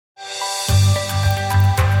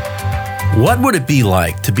What would it be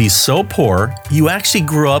like to be so poor you actually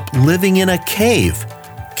grew up living in a cave?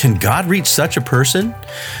 Can God reach such a person?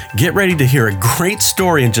 Get ready to hear a great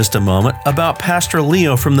story in just a moment about Pastor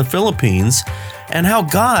Leo from the Philippines and how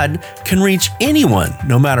God can reach anyone,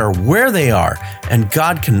 no matter where they are, and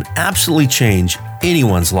God can absolutely change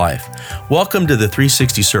anyone's life. Welcome to the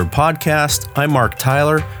 360 Serve podcast. I'm Mark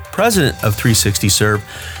Tyler, president of 360 Serve.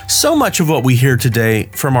 So much of what we hear today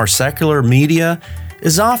from our secular media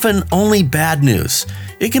is often only bad news.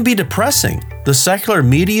 It can be depressing. The secular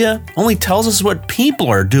media only tells us what people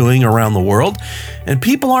are doing around the world, and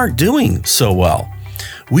people aren't doing so well.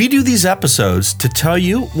 We do these episodes to tell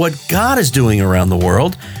you what God is doing around the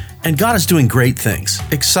world, and God is doing great things,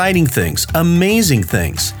 exciting things, amazing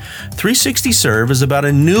things. 360 Serve is about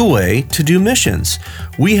a new way to do missions.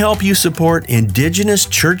 We help you support indigenous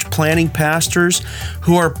church planting pastors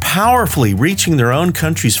who are powerfully reaching their own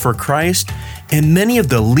countries for Christ in many of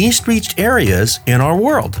the least reached areas in our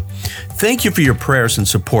world. Thank you for your prayers and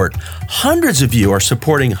support. Hundreds of you are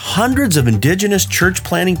supporting hundreds of indigenous church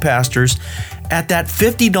planting pastors at that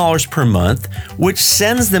 $50 per month, which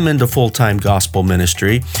sends them into full-time gospel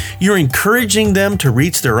ministry. You're encouraging them to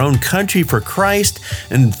reach their own country for Christ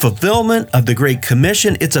and fulfillment of the Great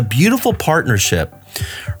Commission. It's a beautiful partnership.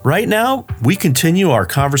 Right now, we continue our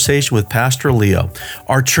conversation with Pastor Leo,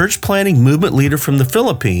 our church planting movement leader from the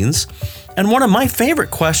Philippines. And one of my favorite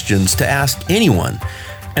questions to ask anyone,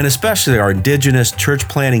 and especially our indigenous church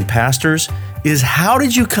planting pastors, is how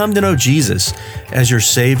did you come to know Jesus as your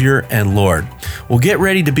Savior and Lord? Well, get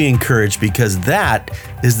ready to be encouraged because that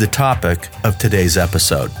is the topic of today's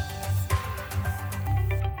episode.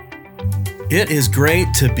 It is great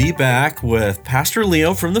to be back with Pastor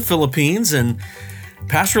Leo from the Philippines. And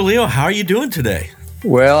Pastor Leo, how are you doing today?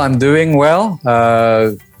 Well, I'm doing well.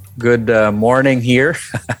 Good morning here.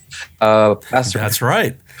 Pastor. That's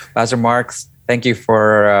right. Pastor Mark, thank you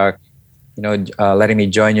for letting me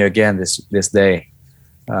join you again this day.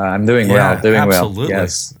 I'm doing well. Absolutely. Well.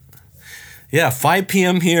 Yes. Yeah, 5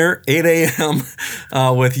 p.m. here, 8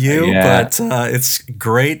 a.m. With you. Yeah. But it's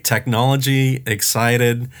great technology.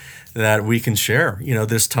 Excited that we can share,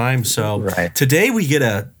 this time. So right. Today we get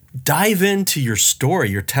to dive into your story,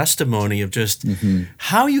 your testimony of just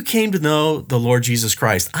how you came to know the Lord Jesus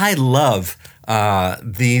Christ. I love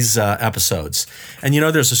these episodes. And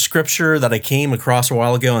there's a scripture that I came across a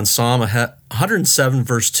while ago in Psalm 107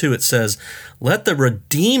 verse 2. It says, "Let the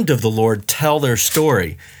redeemed of the Lord tell their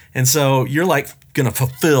story." And so you're like going to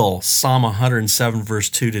fulfill Psalm 107 verse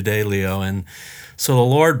 2 today, Leo. And so the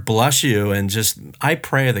Lord bless you, and just I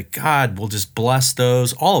pray that God will just bless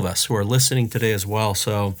all of us who are listening today as well.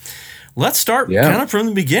 So let's start kind of from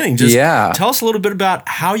the beginning. Just tell us a little bit about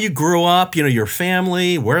how you grew up, your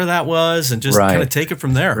family, where that was, and just kind of take it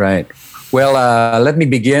from there. Right. Well, let me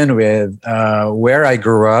begin with where I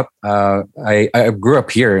grew up. I grew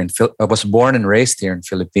up here. I was born and raised here in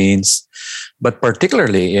Philippines, but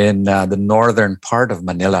particularly in the northern part of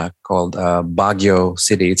Manila called Baguio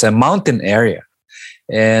City. It's a mountain area.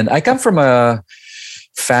 And I come from a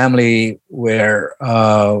family where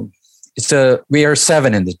we are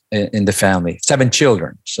 7 in the family, 7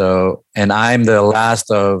 children. So, and I'm the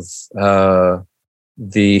last of the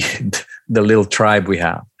little tribe we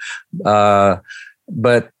have.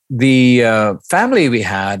 But the family we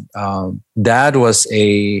had, Dad was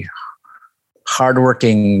a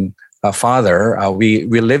hardworking father.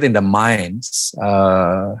 We lived in the mines.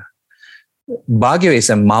 Baguio is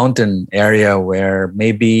a mountain area where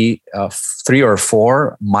maybe 3 or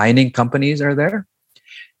 4 mining companies are there.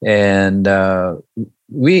 And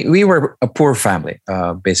we were a poor family,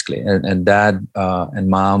 basically. And Dad and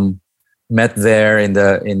Mom met there in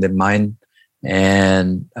the mine.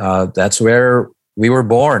 And that's where we were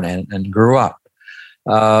born and grew up.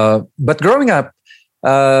 But growing up,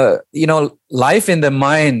 life in the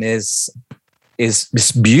mine is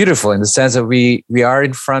beautiful in the sense that we are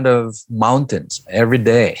in front of mountains every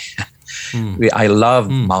day. I love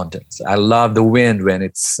mountains. I love the wind when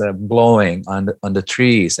it's blowing on the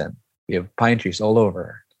trees, and we have pine trees all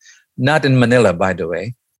over. Not in Manila, by the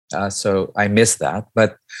way. So I miss that.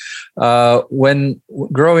 But when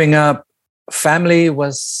growing up, family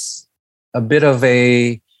was a bit of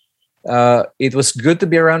it was good to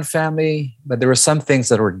be around family, but there were some things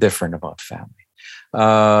that were different about family.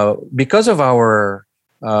 Because of our,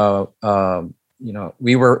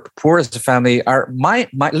 we were poor as a family. My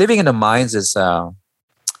living in the mines is not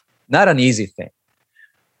an easy thing.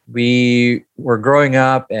 We were growing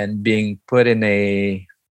up and being put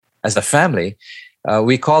as a family.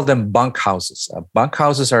 We call them bunk houses. Bunk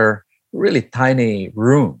houses are really tiny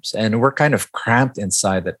rooms, and we're kind of cramped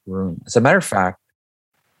inside that room. As a matter of fact,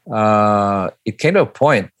 it came to a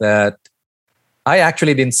point that I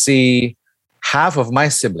actually didn't see half of my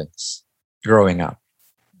siblings growing up,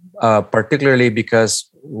 particularly because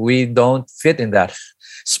we don't fit in that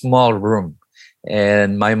small room.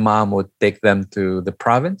 And my mom would take them to the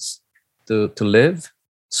province to live.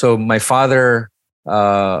 So my father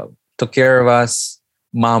took care of us.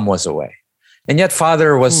 Mom was away. And yet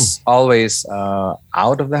father was always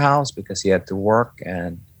out of the house because he had to work.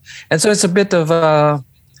 And so it's a bit of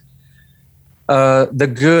the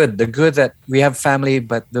good that we have family,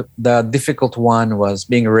 but the difficult one was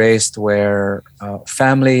being raised where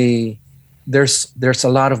family, there's a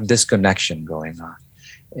lot of disconnection going on.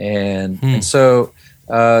 And so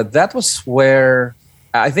that was where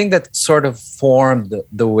I think that sort of formed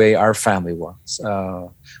the way our family was.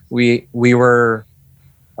 We were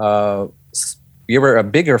a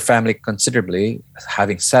bigger family considerably,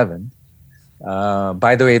 having 7.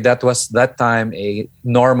 By the way, that was that time a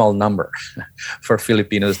normal number for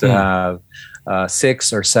Filipinos to have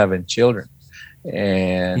 6 or 7 children.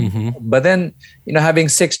 And but then, having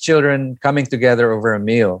 6 children coming together over a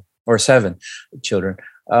meal, or 7 children,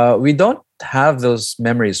 we don't have those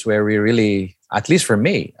memories where we really, at least for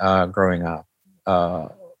me, growing up,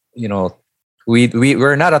 we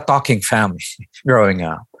were not a talking family growing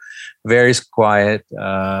up. Very quiet.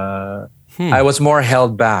 I was more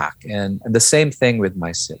held back, and the same thing with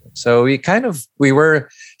my siblings. So we were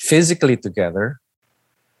physically together,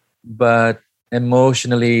 but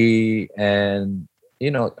emotionally and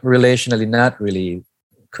relationally not really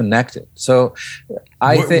connected. So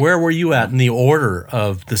I think, where were you at in the order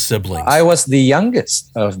of the siblings? I was the youngest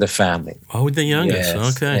of the family. Oh, the youngest.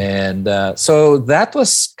 Yes. Okay. And so that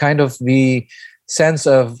was kind of the sense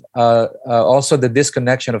of also the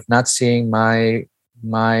disconnection of not seeing my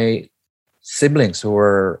siblings who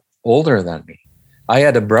were older than me. I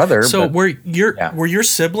had a brother. So were your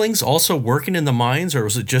siblings also working in the mines, or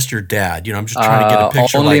was it just your dad? I'm just trying to get a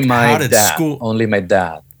picture. Only like, my how did dad. school? Only my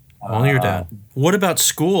dad. Only your dad. What about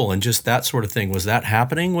school and just that sort of thing? Was that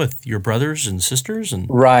happening with your brothers and sisters? And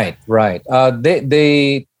Right.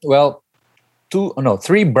 They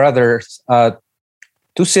 3 brothers,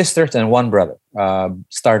 2 sisters and 1 brother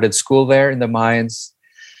started school there in the mines.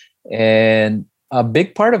 And a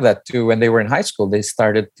big part of that too, when they were in high school,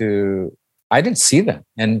 I didn't see them.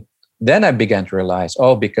 And then I began to realize,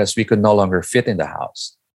 because we could no longer fit in the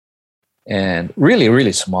house. And really,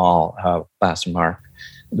 really small, Pastor Mark.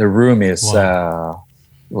 The room is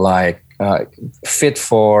fit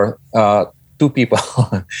for 2 people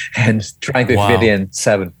and trying to fit in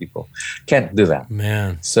 7 people. Can't do that.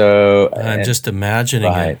 Man. So I'm just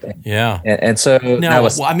imagining it. Yeah. And so now,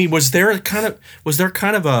 was there kind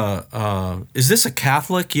of a is this a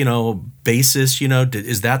Catholic, basis,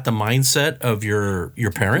 is that the mindset of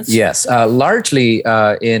your parents? Yes. Largely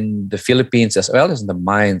in the Philippines as well as in the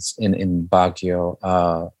mines in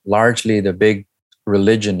Baguio, largely the big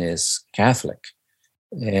religion is Catholic.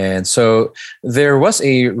 And so there was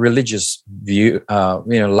a religious view,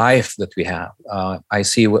 life that we have. I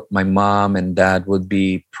see what my mom and dad would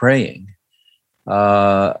be praying.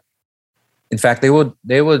 In fact,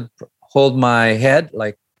 they would hold my head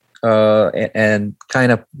and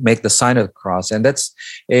kind of make the sign of the cross, and that's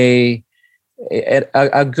a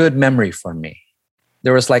good memory for me.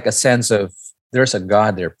 There was like a sense of there's a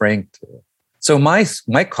God they're praying to. So my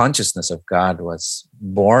consciousness of God was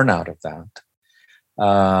born out of that.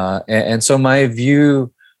 And so my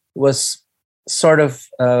view was sort of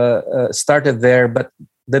started there, but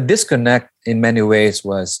the disconnect in many ways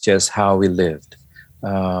was just how we lived.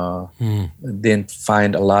 Didn't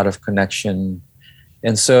find a lot of connection.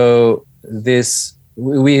 And so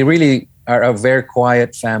we really are a very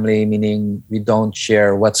quiet family, meaning we don't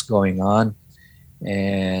share what's going on.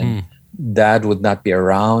 And dad would not be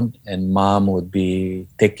around, and mom would be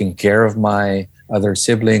taking care of my other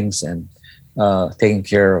siblings and taking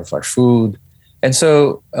care of our food. And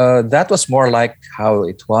so that was more like how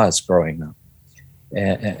it was growing up.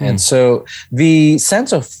 And so the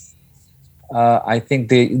sense of, I think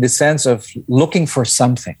the sense of looking for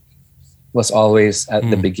something was always at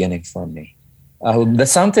the beginning for me. The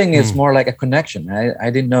something is more like a connection.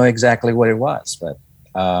 I didn't know exactly what it was, but...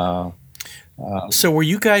 So were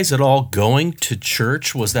you guys at all going to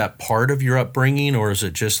church? Was that part of your upbringing, or is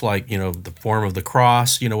it just like, the form of the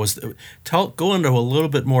cross? Go into a little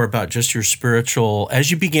bit more about just your spiritual,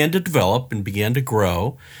 as you began to develop and began to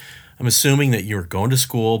grow. I'm assuming that you were going to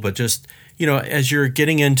school, but just, as you're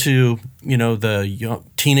getting into, the young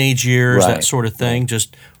teenage years, that sort of thing,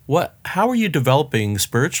 just how are you developing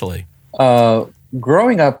spiritually?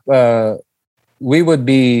 Growing up, we would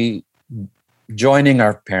be joining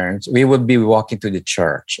our parents. We would be walking to the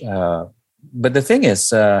church. But the thing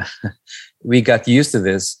is, we got used to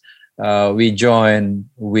this.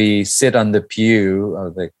 We sit on the pew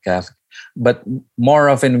of the Catholic. But more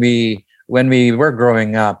often, when we were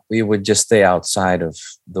growing up, we would just stay outside of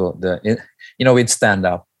we'd stand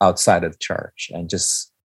up outside of church and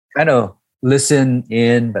just kind of listen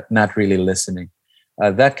in, but not really listening,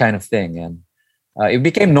 that kind of thing. And it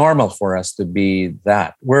became normal for us to be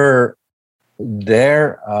that. We're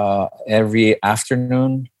there every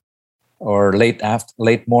afternoon or late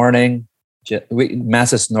morning.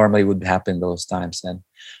 Masses normally would happen those times, and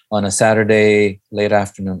on a Saturday late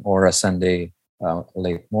afternoon or a Sunday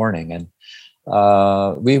late morning, and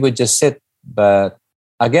we would just sit. But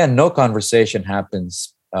again, no conversation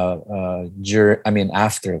happens after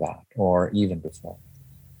that or even before.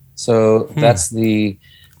 So that's the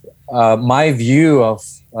my view of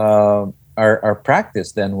our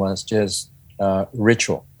practice then was just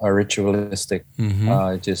ritualistic,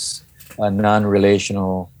 just a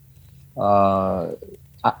non-relational.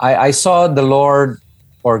 I saw the Lord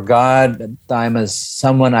or God at the time as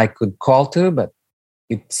someone I could call to, but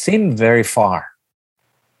it seemed very far.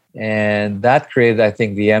 And that created, I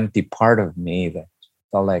think, the empty part of me that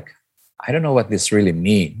felt like, I don't know what this really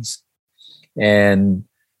means. And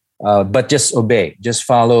but just obey, just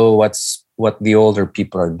follow what the older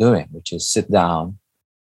people are doing, which is sit down.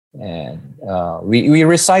 And we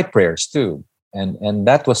recite prayers too. And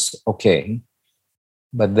that was okay.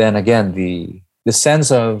 But then again, the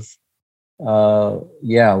sense of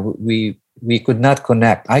we could not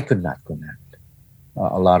connect. I could not connect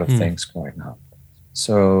a lot of things going on.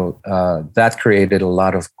 So that created a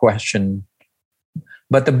lot of question.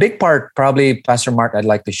 But the big part, probably, Pastor Mark, I'd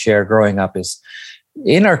like to share growing up is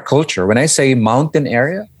in our culture. When I say mountain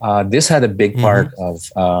area, this had a big part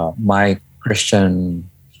of my Christian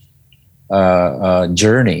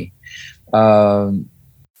journey.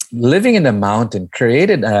 Living in the mountain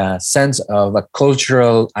created a sense of a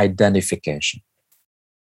cultural identification.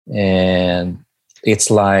 And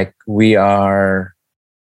it's like we are,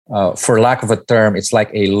 for lack of a term, it's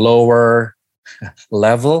like a lower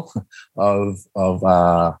level of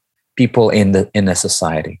people in the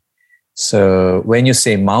society. So when you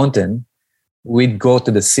say mountain, we'd go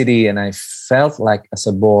to the city, and I felt like as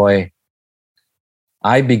a boy,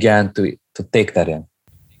 I began to take that in.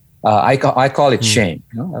 I call it shame.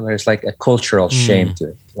 There's like a cultural shame to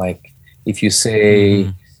it. Like if you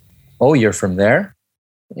say, "Oh, you're from there,"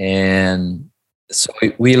 and so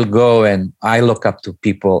we'll go, and I look up to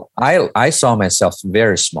people. I saw myself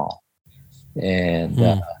very small,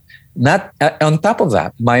 and not on top of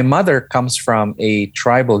that. My mother comes from a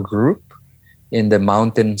tribal group in the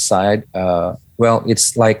mountainside. Well,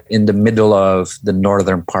 it's like in the middle of the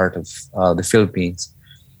northern part of the Philippines.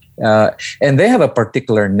 And they have a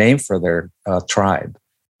particular name for their tribe.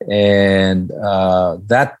 And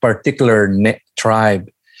that particular tribe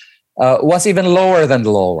was even lower than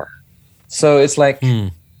the lower. So it's like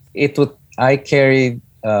I carried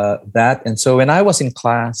that. And so when I was in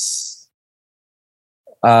class,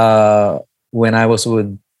 when I was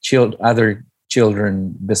with other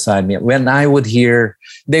children beside me, when I would hear,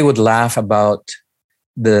 they would laugh about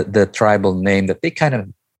the tribal name that they kind of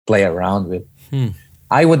play around with.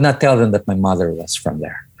 I would not tell them that my mother was from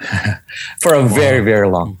there for a very, very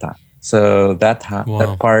long time. So that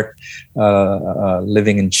part,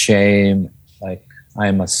 living in shame, like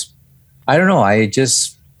I don't know.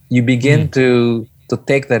 You begin to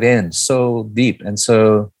take that in so deep. And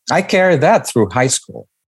so I carried that through high school.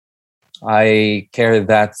 I carried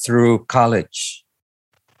that through college,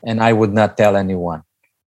 and I would not tell anyone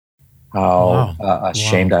how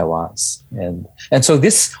ashamed I was. And so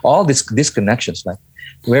all these connections, like,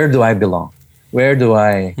 where do I belong? Where do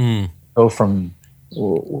I go from?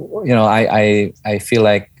 I feel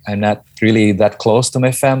like I'm not really that close to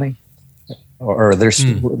my family, or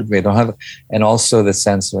we don't have, and also the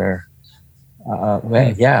sense where,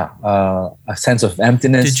 a sense of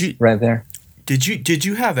emptiness right there. Did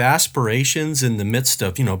you have aspirations in the midst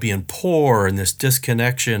of being poor and this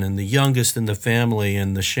disconnection and the youngest in the family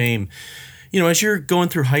and the shame? As you're going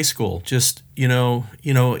through high school, just in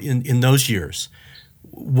those years.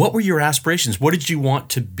 What were your aspirations? What did you want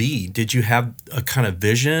to be? Did you have a kind of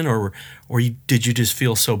vision, or did you just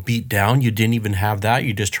feel so beat down you didn't even have that?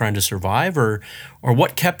 You're just trying to survive, or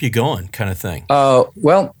what kept you going, kind of thing?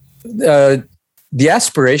 The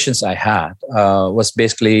aspirations I had was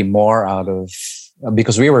basically more out of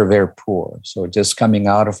because we were very poor, so just coming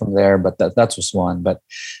out of from there. But that was one. But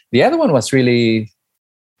the other one was really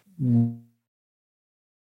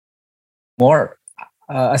more.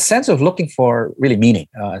 A sense of looking for really meaning,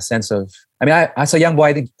 a sense of I mean, as a young boy,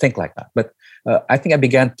 I didn't think like that, but I think I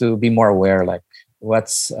began to be more aware, like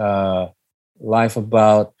what's life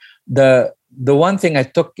about. The one thing I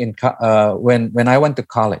took when I went to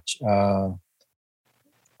college,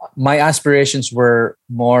 my aspirations were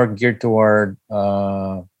more geared toward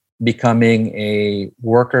becoming a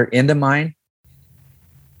worker in the mine.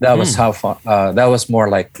 That was how far. That was more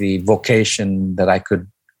like the vocation that I could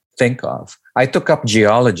think of. I took up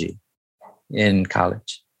geology in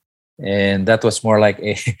college, and that was more like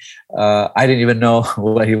a. I didn't even know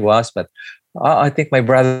what he was, but I think my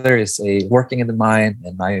brother is working in the mine,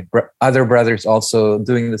 and my other brother is also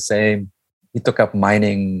doing the same. He took up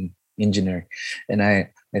mining engineering, and I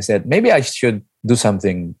said maybe I should do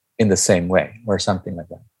something in the same way or something like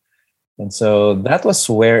that. And so that was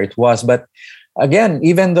where it was, but. Again,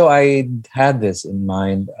 even though I had this in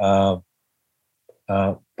mind,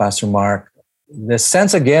 Pastor Mark, the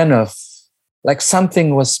sense again of like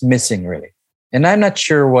something was missing really. And I'm not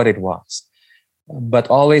sure what it was, but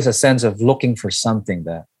always a sense of looking for something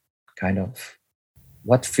that kind of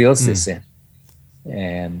what fills this in.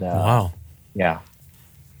 And wow. Yeah.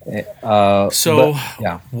 With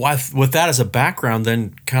that as a background,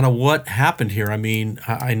 then kind of what happened here? I mean,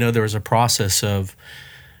 I know there was a process of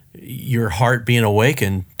your heart being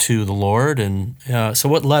awakened to the Lord. And so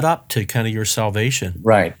what led up to kind of your salvation?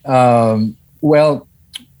 Right. Well,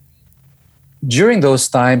 during those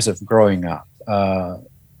times of growing up,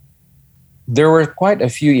 there were quite a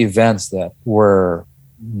few events that were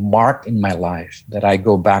marked in my life that I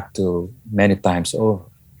go back to many times over.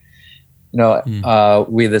 You know,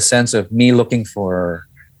 with a sense of me looking for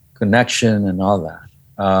connection and all that.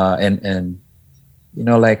 And you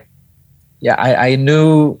know, like, yeah, I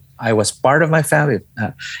knew I was part of my family.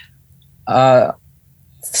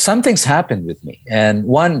 Some things happened with me, and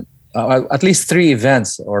at least 3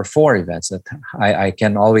 events or 4 events that I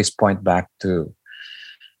can always point back to.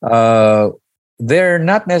 They're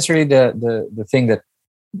not necessarily the thing that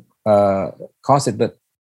caused it, but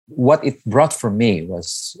what it brought for me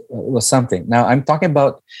was something. Now I'm talking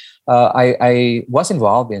about. I was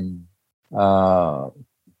involved in 2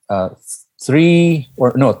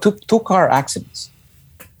 car accidents.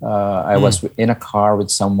 I was in a car with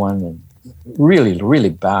someone and really, really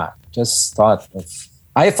bad.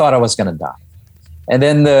 I thought I was going to die. And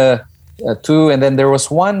then and then there was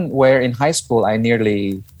one where in high school I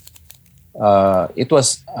nearly, it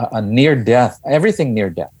was a near death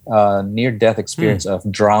experience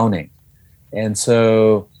of drowning. And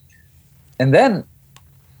so, and then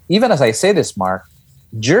even as I say this, Mark,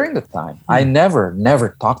 during the time, I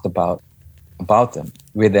never talked about them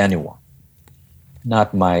with anyone,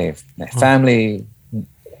 not my family.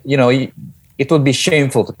 You know, it would be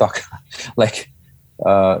shameful to talk. Like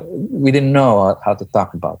we didn't know how to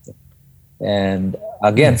talk about them, and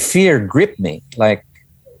again, fear gripped me. Like,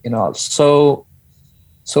 you know, so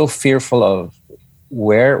fearful of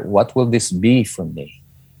what will this be for me,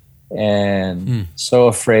 and so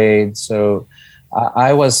afraid. So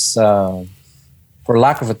I was, for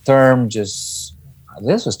lack of a term, this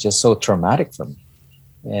was just so traumatic for me.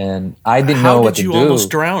 And I didn't know what to do. How did you almost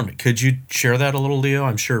drown? Could you share that a little, Leo?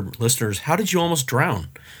 I'm sure listeners, how did you almost drown?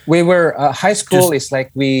 We were, high school is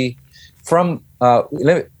like we live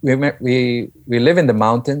in the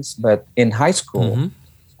mountains, but in high school,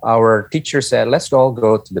 our teacher said, let's all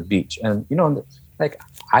go to the beach. And, you know, like,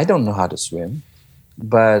 I don't know how to swim,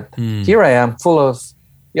 but here I am full of,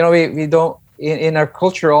 you know, we don't, in our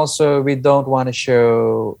culture also, we don't want to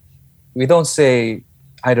show, we don't say,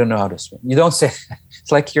 I don't know how to swim. You don't say,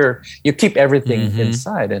 it's like you keep everything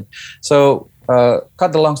inside. And so,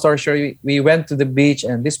 cut the long story short, we went to the beach,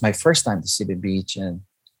 and this is my first time to see the beach. And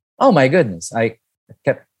oh my goodness, I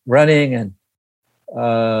kept running, and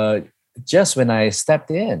just when I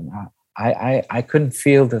stepped in, I couldn't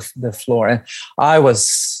feel the floor, and I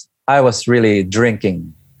was really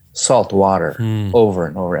drinking salt water over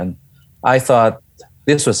and over, and I thought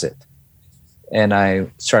this was it, and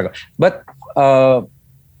I struggled, but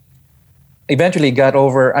eventually got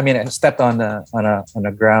over. I mean, I stepped on a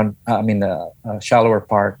ground. A shallower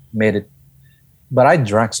part, made it, but I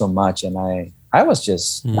drank so much, and I was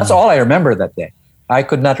just. That's all I remember that day. I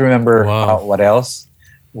could not remember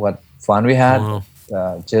what fun we had.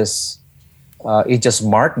 Wow. It just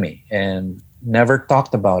marked me, and never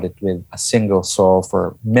talked about it with a single soul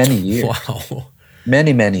for many years. Wow.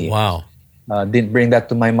 Many years. Wow. Didn't bring that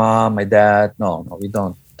to my mom, my dad. No, we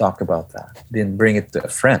don't talk about that. Didn't bring it to a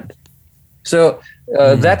friend. So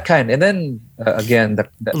that kind, and then again,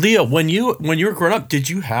 Leo, when you were growing up, did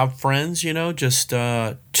you have friends, just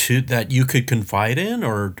to that you could confide in,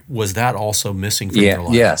 or was that also missing from yeah, your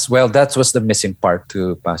life? yes. Well, that was the missing part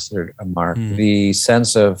too, Pastor Mark. Hmm. The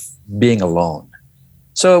sense of being alone.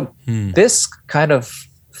 So Hmm. this kind of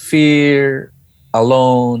fear,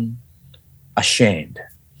 alone, ashamed,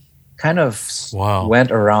 kind of Wow.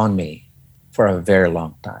 went around me for a very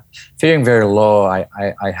long time. Feeling very low,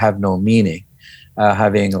 I have no meaning.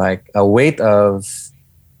 Having like a weight of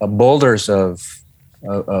boulders of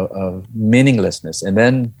meaninglessness, and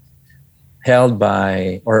then held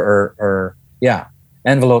by or yeah,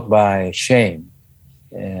 enveloped by shame,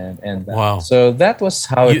 and Wow. so that was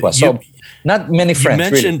how it You was. you So not many you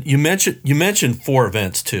friends really. mentioned four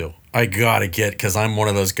events too. I gotta get because I'm one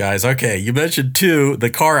of those guys. Okay, you mentioned two: the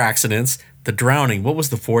car accidents, the drowning. What was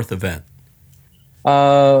the fourth event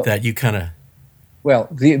Uh, that you kind of? well,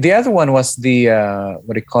 the other one was the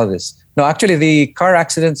what do you call this? No, actually, the car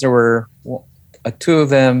accidents. There were two of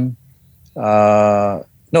them.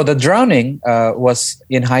 No, the drowning was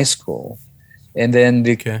in high school, and then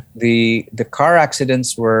Okay. the car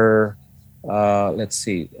accidents were let's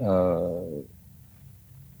see,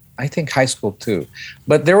 I think high school too.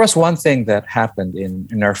 But there was one thing that happened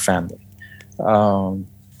in our family,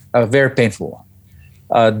 a very painful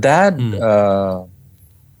one. Dad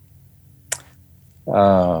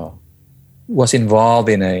was involved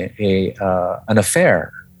in a an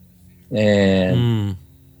affair, and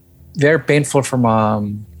very painful for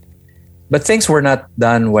mom. But things were not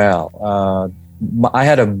done well. I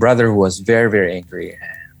had a brother who was very, very angry.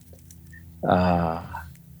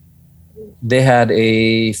 They had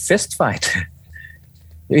a fist fight.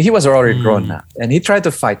 He was already grown up, and he tried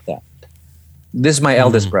to fight that. This is my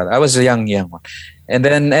eldest brother. I was a young one. And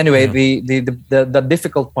then anyway, the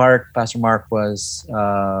difficult part, Pastor Mark, was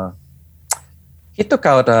he took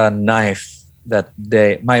out a knife that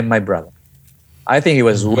day. My brother, I think he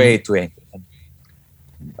was way too angry.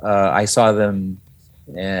 I saw them,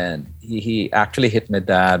 and he actually hit my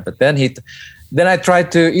dad. But then then I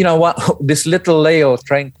tried to, what, this little Leo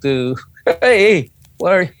trying to, hey,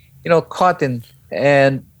 what are caught in,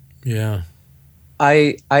 and Yeah.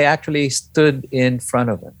 I actually stood in front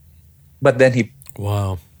of him, but then he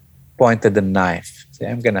Wow. pointed the knife. Say,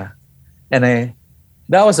 I'm gonna, and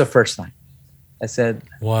that was the first time. I said,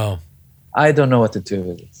 Wow. I don't know what to do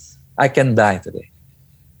with this. I can die today.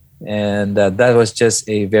 And that was just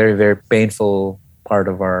a very, very painful part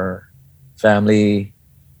of our family.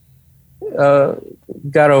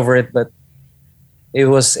 Got over it, but it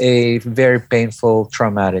was a very painful,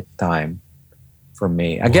 traumatic time for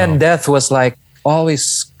me. Again, death was like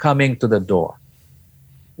always coming to the door.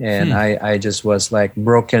 And I just was like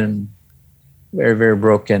broken, very, very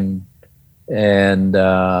broken. And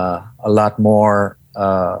a lot more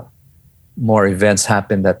events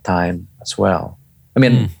happened that time as well. I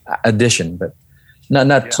mean, addition, but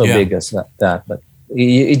not so big as that. But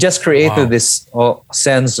it just created this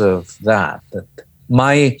sense of that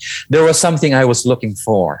there was something I was looking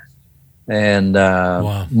for, and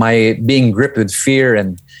my being gripped with fear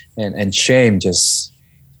and shame. Just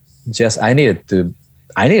I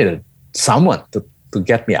needed someone to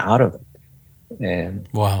get me out of it. And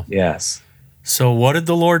yes. So what did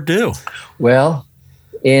the Lord do? Well,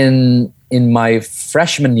 in my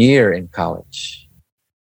freshman year in college,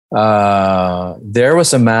 there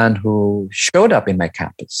was a man who showed up in my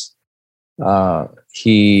campus.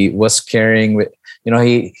 He was carrying with,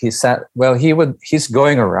 he sat, well, he's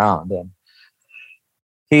going around, and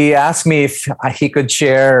he asked me if he could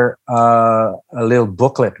share a little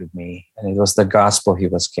booklet with me, and it was the gospel he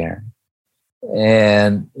was carrying.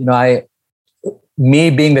 And,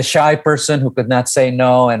 me being the shy person who could not say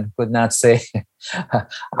no and could not say,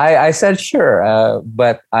 I said, sure.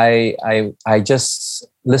 But I just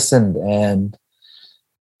listened.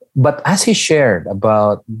 But as he shared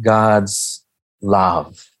about God's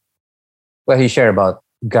love, well, he shared about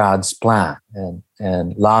God's plan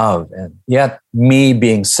and love, and yet me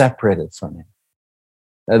being separated from him.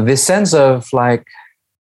 This sense of like,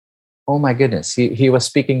 oh my goodness, he was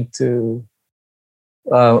speaking to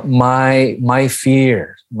my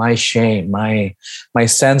fear, my shame, my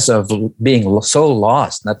sense of being so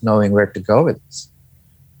lost, not knowing where to go with this.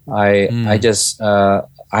 I just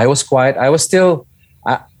I was quiet. I was still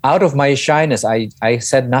out of my shyness. I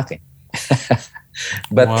said nothing,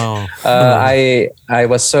 but I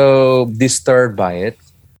was so disturbed by it,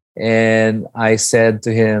 and I said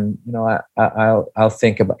to him, I'll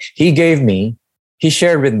think about. He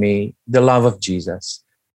shared with me the love of Jesus.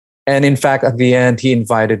 And in fact, at the end, he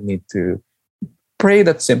invited me to pray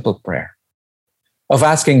that simple prayer. of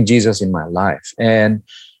asking Jesus in my life. And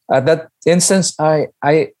at that instance, I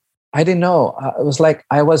didn't know. It was like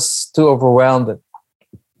I was too overwhelmed. That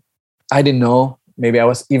I didn't know. Maybe I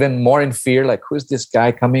was even more in fear. Like, who's this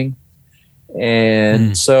guy coming?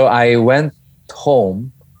 And so I went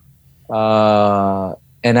home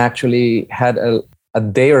and actually had a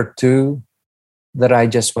day or two that I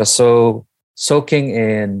just was so soaking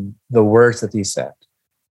in the words that he said.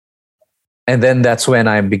 And then that's when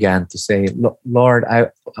I began to say, Lord,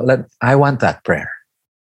 I want that prayer.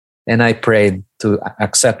 And I prayed to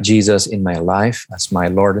accept Jesus in my life as my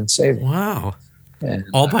Lord and Savior. Wow. And,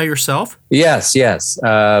 all by yourself? Yes.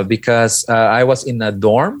 Because I was in a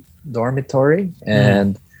dormitory,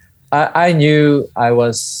 and I knew I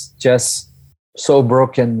was just so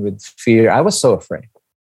broken with fear. I was so afraid,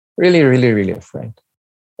 really, really, really afraid.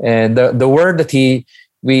 And the word that he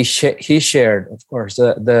shared, of course,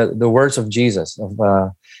 the words of Jesus,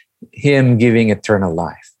 of him giving eternal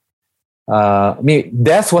life.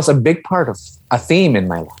 Death was a big part of a theme in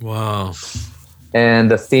my life. Wow.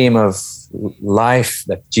 And the theme of life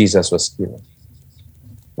that Jesus was given.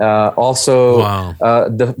 Also, wow.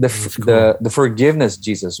 The forgiveness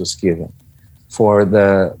Jesus was given for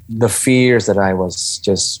the fears that I was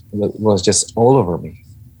just all over me,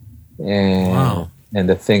 and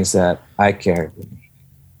the things that I carried with me.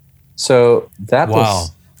 So that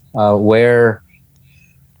was where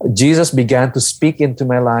Jesus began to speak into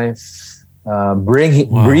my life,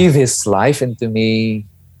 breathe His life into me,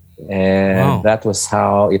 and that was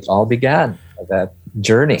how it all began. That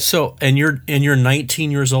journey. So, and you're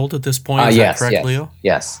 19 years old at this point. Is that correct, Leo?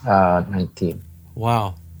 Yes, 19.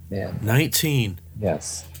 Wow. Yeah. 19.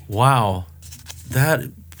 Yes. Wow.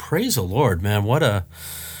 Praise the Lord, man. What an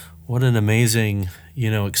amazing,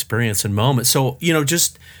 experience and moment. So,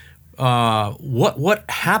 just what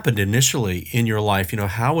happened initially in your life?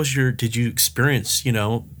 Did you experience,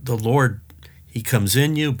 the Lord, He comes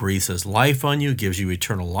in you, breathes His life on you, gives you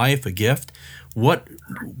eternal life, a gift. What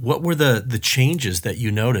were the changes that you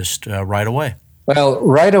noticed right away? Well,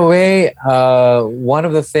 right away, one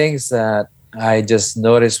of the things that I just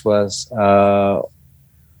noticed was I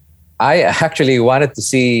actually wanted to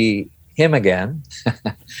see him again.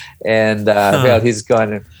 And he's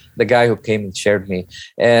gone, the guy who came and shared me.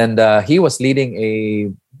 And he was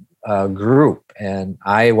leading a group, and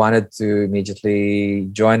I wanted to immediately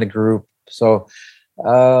join the group. So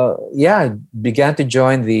began to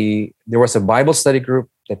join there was a Bible study group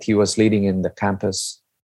that he was leading in the campus,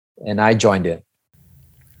 and I joined it.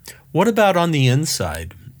 What about on the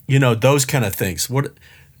inside? Those kind of things.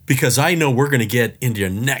 Because I know we're going to get into your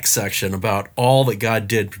next section about all that God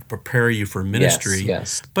did to prepare you for ministry.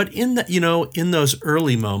 Yes. But in those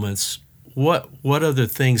early moments, what other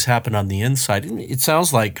things happened on the inside? It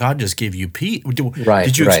sounds like God just gave you peace.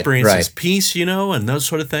 Did you experience His peace, and those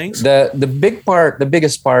sort of things? The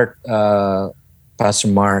biggest part, Pastor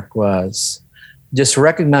Mark, was just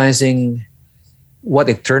recognizing what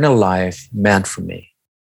eternal life meant for me.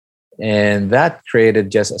 And that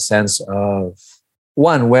created just a sense of,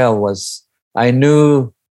 I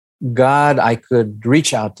knew God, I could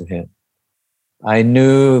reach out to Him. I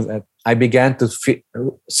knew that I began to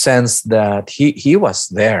sense that He was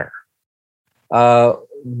there.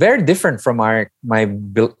 Very different from my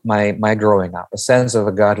growing up. A sense of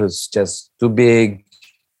a God who's just too big,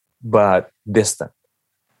 but distant.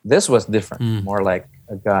 This was different, more like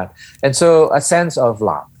a God, and so a sense of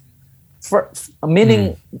love.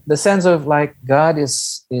 Meaning the sense of like God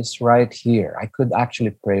is right here. I could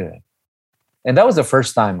actually pray to Him, and that was the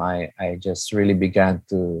first time I just really began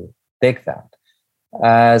to take that.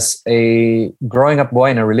 As a growing up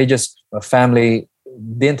boy in a religious family,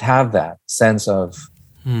 didn't have that sense of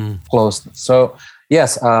closeness. So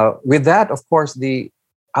yes, with that, of course, the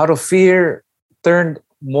out of fear turned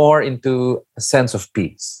more into a sense of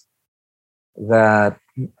peace.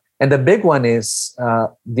 And the big one is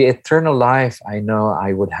the eternal life I know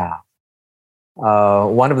I would have.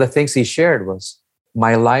 One of the things he shared was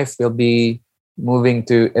my life will be moving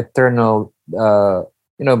to eternal,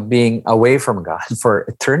 being away from God for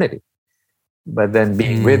eternity, but then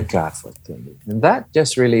being with God for eternity. And that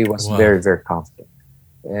just really was very, very confident.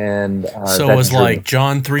 And so it was like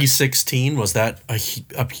John 3:16. Was that a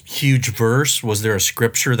huge verse? Was there a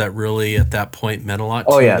scripture that really at that point meant a lot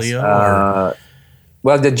to Leo?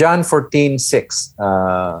 Well, the John 14:6.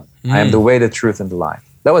 I am the way, the truth, and the life.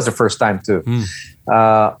 That was the first time too.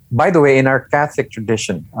 By the way, in our Catholic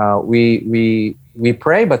tradition, we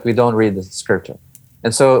pray, but we don't read the scripture.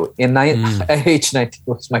 And so age 19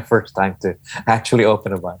 was my first time to actually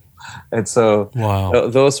open a Bible. And so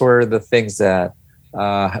those were the things that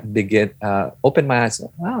opened my eyes.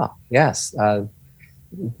 Wow, yes.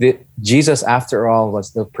 Jesus, after all,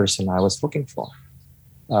 was the person I was looking for.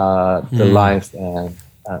 The life and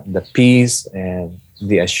the peace and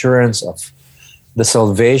the assurance of the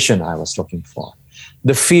salvation I was looking for.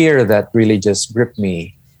 The fear that really just gripped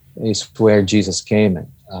me is where Jesus came, and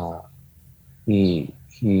he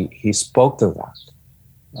spoke to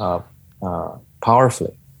that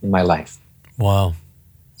powerfully in my life. Wow.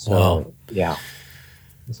 So, yeah.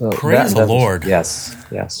 So Praise the Lord. Yes.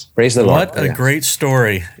 Praise the Lord. What a great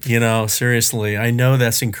story. Seriously, I know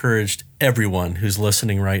that's encouraged everyone who's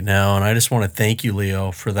listening right now. And I just want to thank you,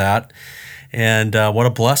 Leo, for that. And what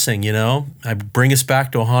a blessing, I bring us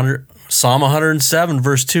back to Psalm 107,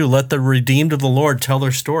 verse 2. Let the redeemed of the Lord tell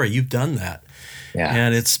their story. You've done that. Yeah.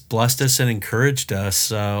 And it's blessed us and encouraged us.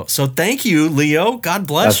 So thank you, Leo. God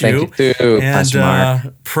bless you. Thank you too, Pastor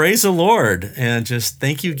Mark. Praise the Lord. And just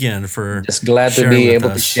thank you again for just glad to be able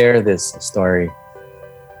to share this story.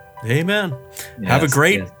 Amen. Have a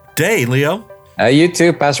great day, Leo. You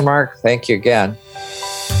too, Pastor Mark. Thank you again.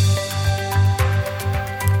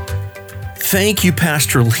 Thank you,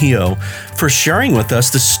 Pastor Leo, for sharing with us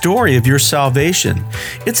the story of your salvation.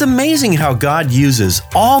 It's amazing how God uses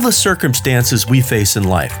all the circumstances we face in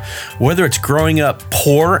life, whether it's growing up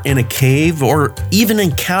poor in a cave or even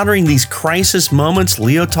encountering these crisis moments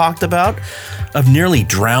Leo talked about of nearly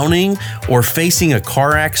drowning or facing a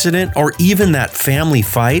car accident or even that family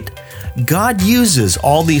fight. God uses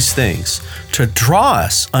all these things to draw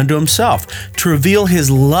us unto Himself, to reveal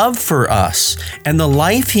His love for us and the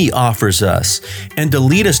life He offers us, and to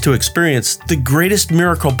lead us to experience the greatest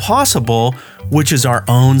miracle possible, which is our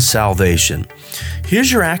own salvation.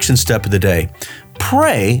 Here's your action step of the day.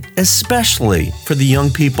 Pray especially for the young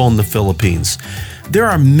people in the Philippines. There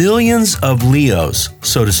are millions of Leos,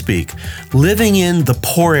 so to speak, living in the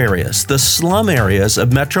poor areas, the slum areas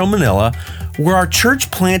of Metro Manila, where our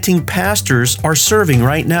church planting pastors are serving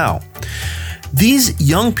right now. These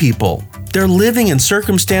young people, they're living in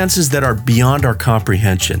circumstances that are beyond our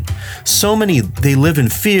comprehension. So many, they live in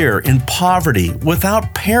fear, in poverty,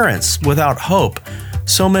 without parents, without hope.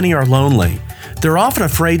 So many are lonely. They're often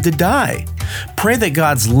afraid to die. Pray that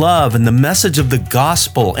God's love and the message of the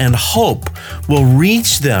gospel and hope will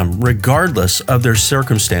reach them regardless of their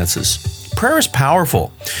circumstances. Prayer is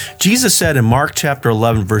powerful. Jesus said in Mark chapter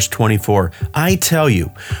 11, verse 24, I tell you,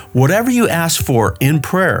 whatever you ask for in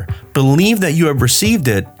prayer, believe that you have received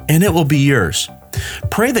it and it will be yours.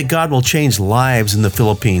 Pray that God will change lives in the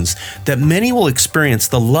Philippines, that many will experience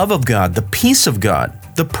the love of God, the peace of God,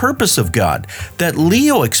 the purpose of God that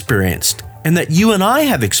Leo experienced and that you and I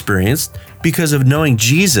have experienced because of knowing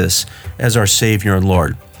Jesus as our Savior and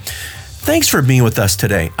Lord. Thanks for being with us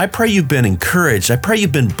today. I pray you've been encouraged. I pray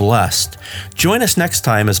you've been blessed. Join us next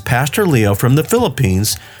time as Pastor Leo from the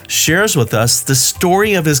Philippines shares with us the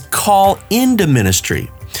story of his call into ministry.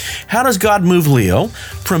 How does God move Leo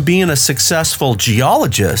from being a successful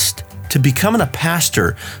geologist to becoming a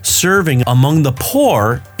pastor serving among the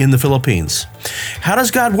poor in the Philippines? How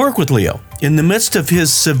does God work with Leo in the midst of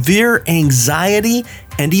his severe anxiety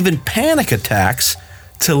and even panic attacks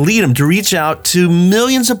to lead him to reach out to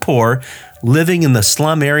millions of poor living in the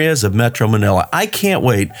slum areas of Metro Manila? I can't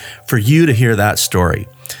wait for you to hear that story.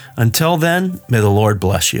 Until then, may the Lord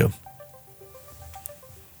bless you.